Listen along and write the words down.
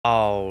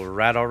All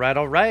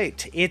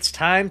right. It's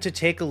time to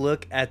take a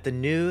look at the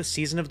new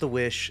Season of the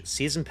Wish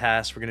Season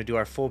Pass. We're going to do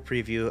our full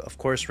preview. Of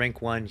course,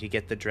 rank 1, you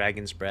get the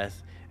Dragon's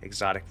Breath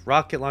exotic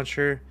rocket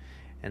launcher.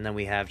 And then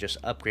we have just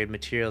upgrade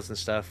materials and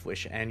stuff,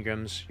 Wish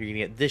engrams. You're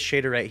going to get this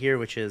shader right here,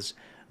 which is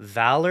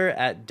Valor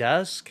at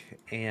Dusk,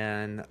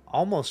 and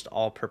almost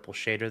all purple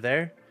shader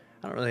there.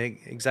 I don't really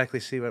exactly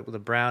see what with the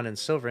brown and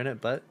silver in it,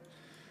 but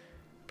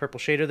purple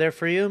shader there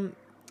for you.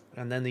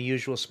 And then the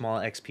usual small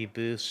XP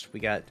boost.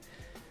 We got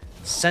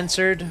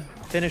censored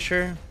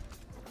finisher.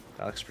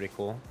 That looks pretty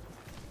cool.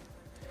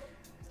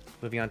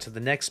 Moving on to the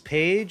next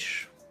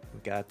page,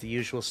 we've got the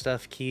usual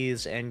stuff,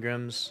 keys,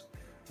 engrams,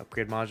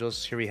 upgrade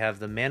modules. Here we have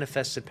the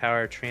manifested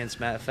power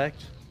transmat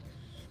effect.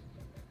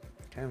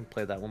 Okay, we'll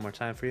play that one more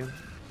time for you.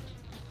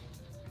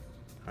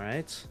 All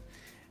right,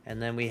 and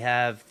then we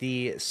have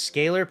the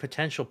scalar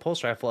potential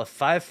pulse rifle, a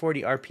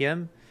 540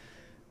 RPM.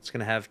 It's going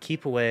to have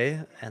keep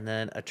away and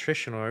then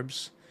attrition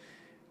orbs.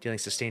 Dealing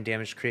sustained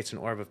damage creates an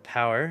orb of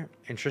power.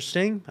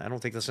 Interesting. I don't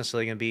think that's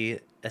necessarily going to be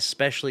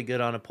especially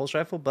good on a pulse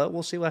rifle, but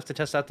we'll see. We'll have to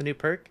test out the new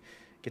perk.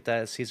 Get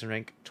that season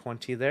rank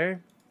 20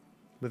 there.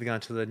 Moving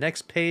on to the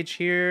next page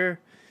here.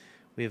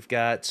 We've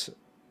got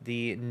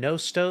the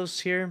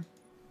Nostos here.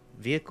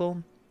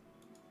 Vehicle.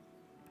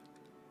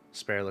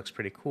 Spare looks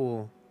pretty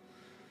cool.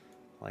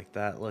 I like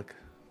that look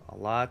a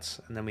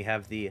lot. And then we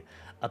have the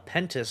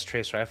Apprentice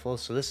trace rifle.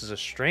 So this is a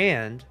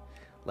Strand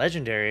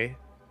legendary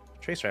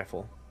trace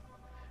rifle.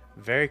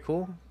 Very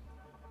cool.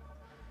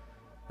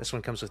 This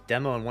one comes with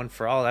demo and one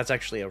for all. That's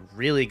actually a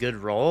really good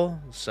roll.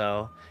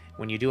 So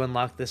when you do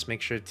unlock this,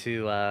 make sure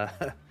to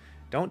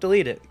don't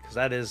delete it, because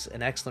that is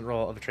an excellent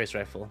roll of a trace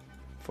rifle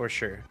for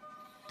sure.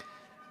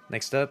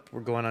 Next up,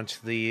 we're going on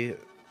to the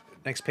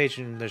next page,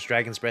 and there's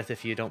Dragon's Breath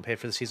if you don't pay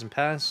for the season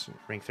pass.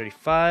 Rank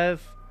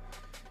 35.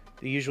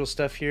 The usual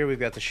stuff here. We've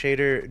got the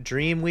shader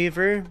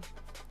Dreamweaver.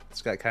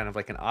 It's got kind of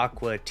like an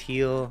aqua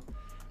teal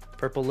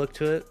purple look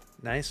to it.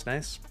 Nice,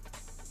 nice.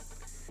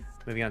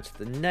 Moving on to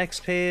the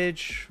next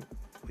page,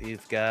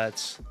 we've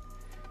got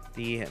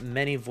the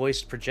many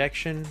voiced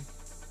projection.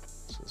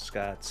 So it's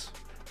got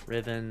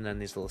ribbon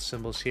and these little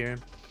symbols here.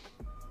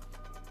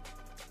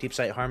 Deep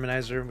sight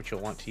harmonizer, which you'll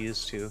want to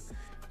use to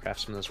craft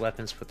some of those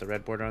weapons, put the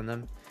red border on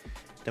them.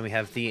 Then we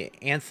have the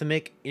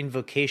anthemic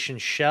invocation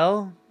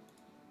shell.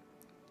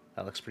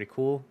 That looks pretty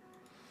cool.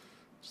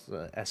 So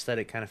the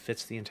aesthetic kind of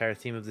fits the entire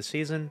theme of the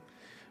season.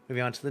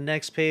 Moving on to the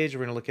next page,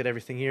 we're going to look at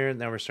everything here.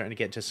 Now we're starting to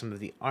get into some of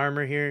the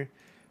armor here.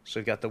 So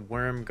we've got the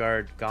Worm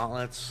Guard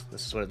gauntlets.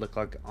 This is what it looked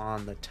like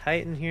on the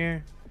Titan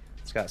here.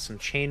 It's got some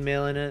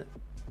chainmail in it.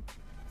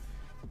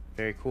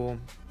 Very cool.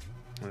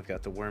 And we've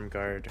got the Worm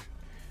Guard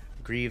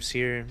greaves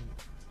here.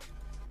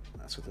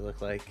 That's what they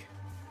look like.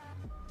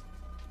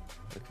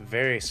 Look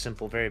very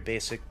simple, very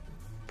basic.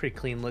 Pretty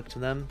clean look to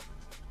them.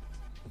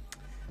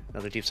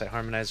 Another deep sight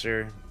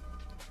harmonizer.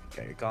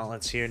 Got your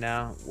gauntlets here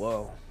now.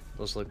 Whoa,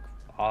 those look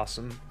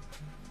awesome.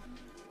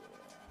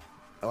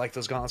 I like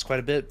those gauntlets quite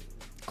a bit.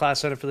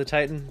 Class item for the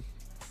Titan.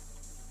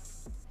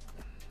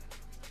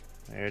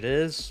 There it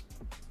is.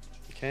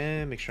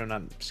 Okay, make sure I'm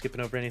not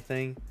skipping over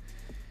anything.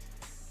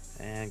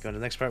 And going to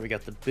the next part, we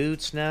got the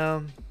boots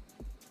now.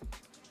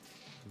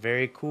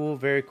 Very cool,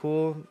 very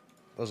cool.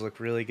 Those look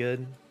really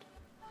good.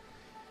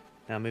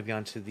 Now moving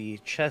on to the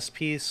chest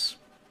piece.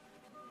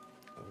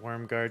 A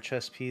Worm Guard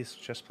chest piece,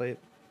 chest plate.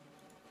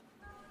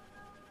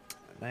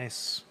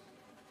 Nice.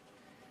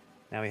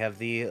 Now we have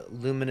the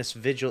Luminous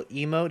Vigil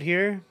emote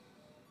here.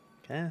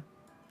 Okay.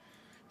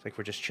 It's like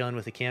we're just chilling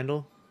with a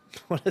candle.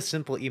 What a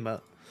simple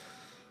emote.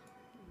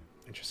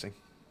 Interesting.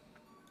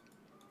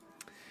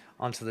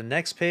 On to the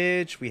next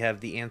page, we have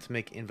the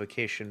Anthemic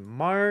Invocation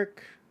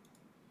mark.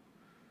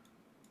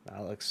 That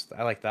looks,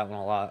 I like that one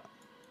a lot.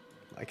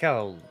 I like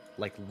how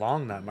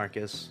long that mark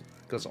is.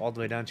 It goes all the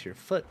way down to your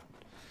foot.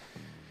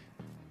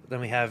 Then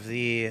we have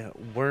the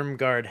Worm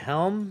Guard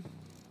helm.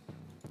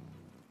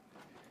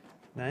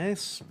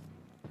 Nice.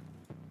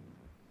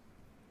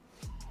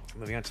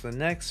 Moving on to the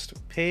next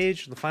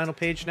page, the final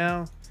page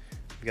now.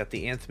 We got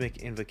the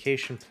Anthemic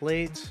Invocation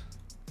plate.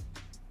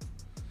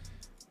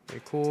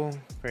 Very cool,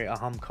 very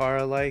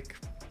Ahamkara-like.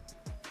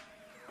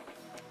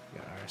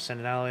 Got our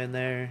Ascendant Alloy in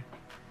there.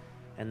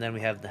 And then we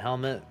have the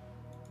helmet.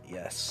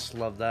 Yes,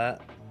 love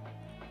that.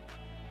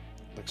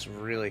 Looks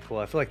really cool.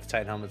 I feel like the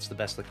Titan helmet's the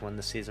best looking one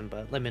this season,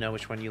 but let me know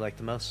which one you like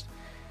the most.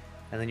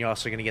 And then you're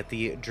also going to get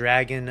the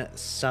Dragon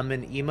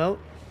Summon emote.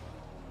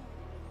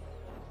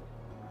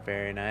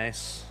 Very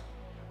nice.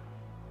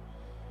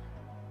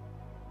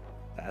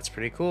 That's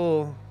pretty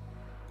cool.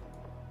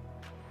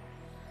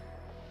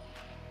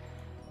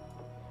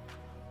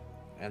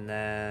 And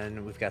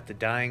then we've got the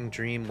Dying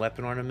Dream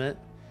weapon ornament.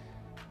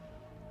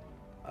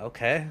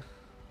 Okay.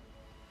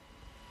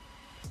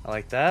 I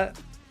like that.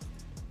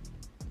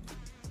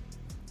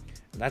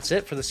 And that's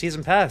it for the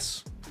season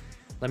pass.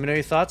 Let me know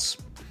your thoughts.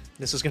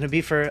 This is going to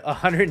be for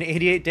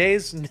 188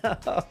 days? No,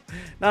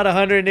 not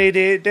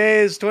 188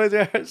 days, 20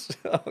 hours.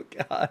 Oh,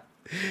 God.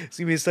 It's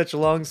going to be such a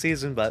long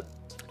season, but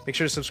make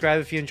sure to subscribe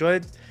if you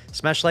enjoyed.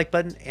 Smash the like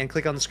button and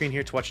click on the screen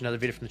here to watch another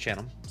video from the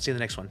channel. See you in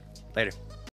the next one. Later.